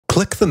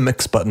click the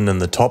Mix button in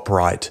the top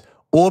right,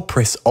 or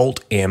press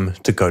Alt-M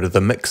to go to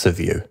the Mixer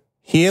view.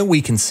 Here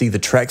we can see the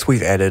tracks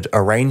we've added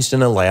arranged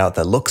in a layout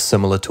that looks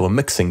similar to a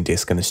mixing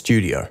desk in a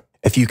studio.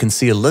 If you can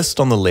see a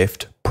list on the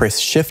left, press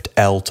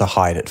Shift-L to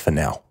hide it for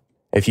now.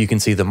 If you can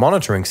see the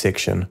monitoring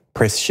section,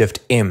 press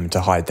Shift-M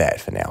to hide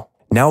that for now.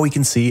 Now we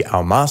can see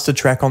our master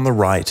track on the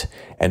right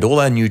and all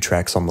our new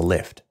tracks on the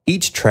left.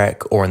 Each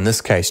track, or in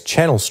this case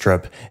channel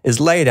strip,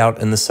 is laid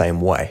out in the same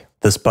way.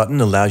 This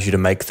button allows you to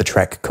make the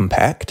track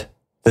compact.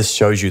 This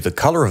shows you the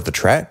color of the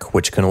track,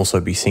 which can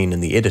also be seen in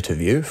the editor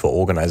view for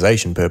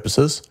organization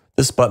purposes.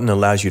 This button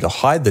allows you to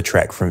hide the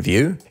track from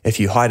view. If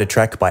you hide a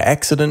track by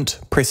accident,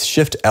 press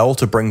Shift-L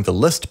to bring the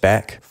list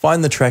back,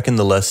 find the track in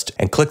the list,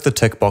 and click the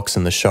tick box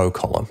in the Show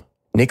column.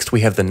 Next we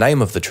have the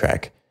name of the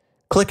track.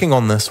 Clicking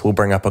on this will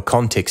bring up a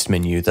context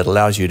menu that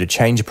allows you to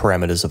change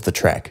parameters of the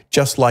track,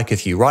 just like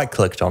if you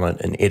right-clicked on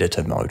it in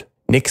editor mode.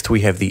 Next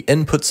we have the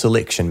Input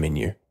Selection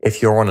menu.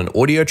 If you're on an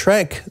audio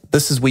track,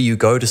 this is where you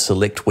go to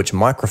select which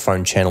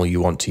microphone channel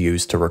you want to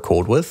use to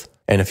record with.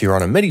 And if you're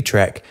on a MIDI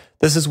track,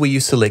 this is where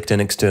you select an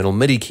external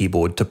MIDI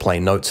keyboard to play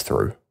notes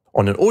through.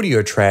 On an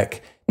audio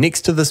track,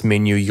 next to this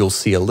menu you'll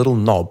see a little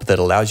knob that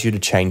allows you to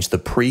change the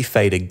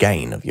pre-fader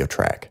gain of your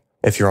track.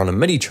 If you're on a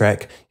MIDI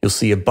track, you'll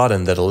see a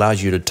button that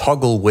allows you to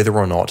toggle whether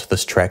or not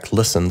this track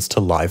listens to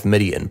live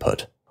MIDI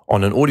input.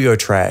 On an audio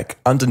track,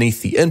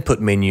 underneath the input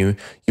menu,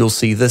 you'll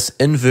see this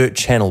Invert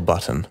Channel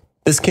button.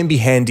 This can be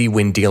handy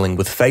when dealing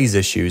with phase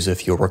issues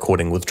if you're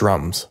recording with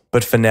drums,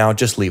 but for now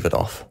just leave it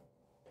off.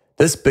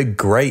 This big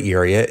grey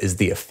area is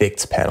the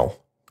Effects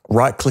panel.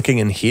 Right-clicking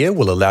in here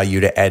will allow you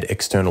to add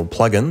external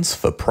plugins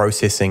for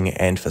processing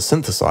and for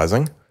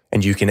synthesizing,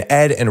 and you can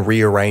add and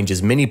rearrange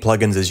as many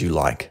plugins as you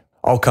like.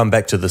 I'll come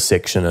back to this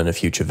section in a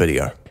future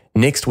video.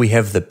 Next we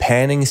have the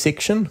panning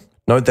section.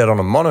 Note that on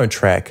a mono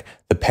track,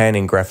 the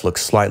panning graph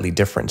looks slightly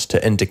different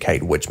to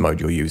indicate which mode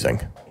you're using.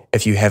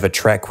 If you have a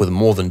track with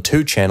more than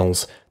 2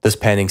 channels, this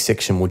panning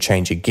section will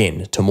change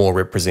again to more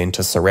represent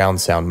a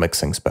surround sound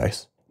mixing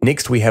space.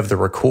 Next we have the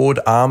Record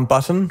Arm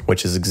button,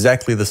 which is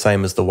exactly the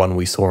same as the one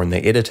we saw in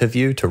the editor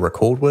view to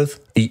record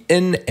with. The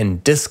In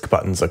and Disc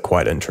buttons are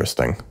quite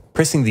interesting.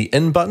 Pressing the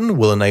In button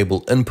will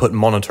enable input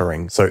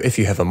monitoring, so if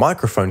you have a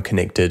microphone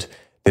connected,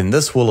 then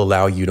this will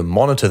allow you to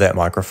monitor that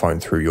microphone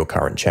through your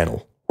current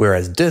channel.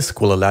 Whereas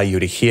Disc will allow you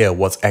to hear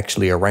what's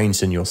actually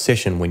arranged in your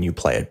session when you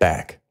play it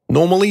back.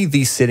 Normally,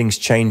 these settings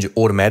change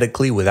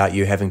automatically without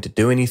you having to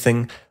do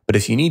anything, but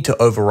if you need to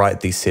overwrite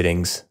these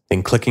settings,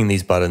 then clicking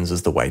these buttons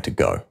is the way to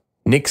go.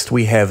 Next,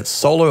 we have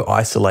Solo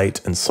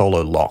Isolate and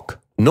Solo Lock.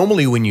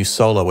 Normally when you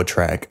solo a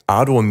track,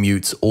 Ardour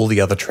mutes all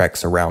the other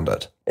tracks around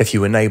it. If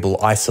you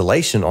enable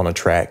isolation on a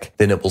track,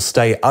 then it will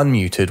stay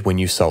unmuted when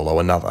you solo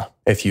another.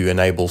 If you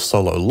enable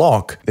Solo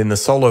Lock, then the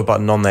solo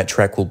button on that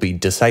track will be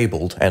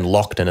disabled and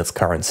locked in its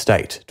current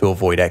state to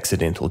avoid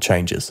accidental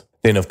changes.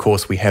 Then of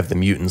course we have the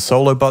mute and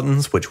solo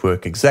buttons, which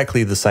work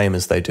exactly the same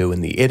as they do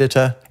in the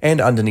editor, and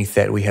underneath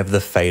that we have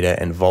the fader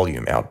and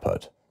volume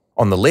output.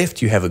 On the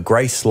left you have a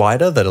grey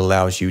slider that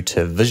allows you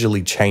to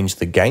visually change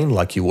the gain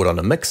like you would on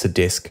a mixer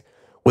desk,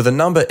 with a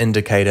number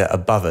indicator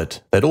above it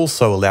that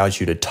also allows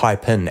you to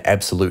type in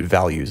absolute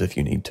values if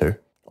you need to.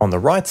 On the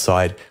right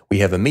side, we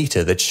have a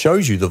meter that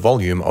shows you the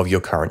volume of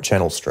your current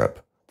channel strip.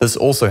 This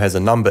also has a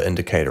number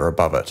indicator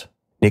above it.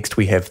 Next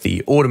we have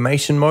the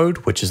automation mode,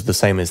 which is the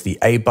same as the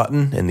A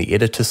button in the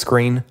editor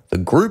screen, the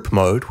group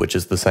mode, which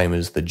is the same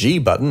as the G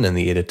button in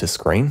the editor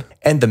screen,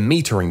 and the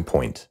metering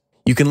point.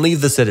 You can leave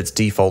this at its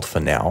default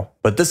for now,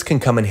 but this can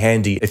come in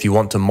handy if you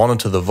want to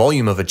monitor the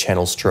volume of a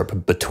channel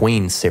strip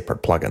between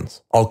separate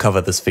plugins. I'll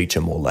cover this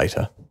feature more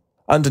later.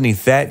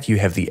 Underneath that, you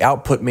have the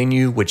output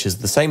menu, which is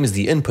the same as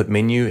the input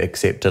menu,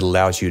 except it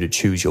allows you to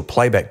choose your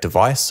playback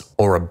device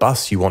or a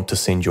bus you want to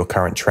send your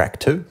current track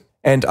to.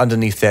 And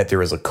underneath that,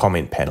 there is a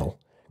comment panel.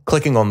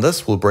 Clicking on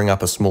this will bring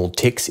up a small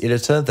text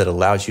editor that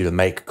allows you to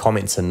make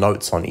comments and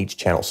notes on each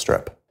channel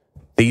strip.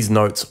 These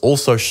notes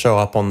also show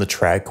up on the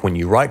track when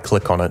you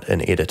right-click on it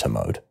in editor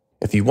mode.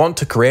 If you want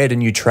to create a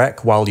new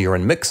track while you're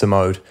in mixer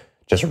mode,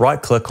 just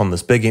right-click on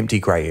this big empty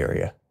grey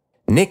area.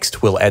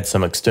 Next, we'll add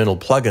some external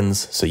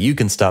plugins so you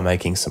can start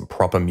making some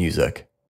proper music.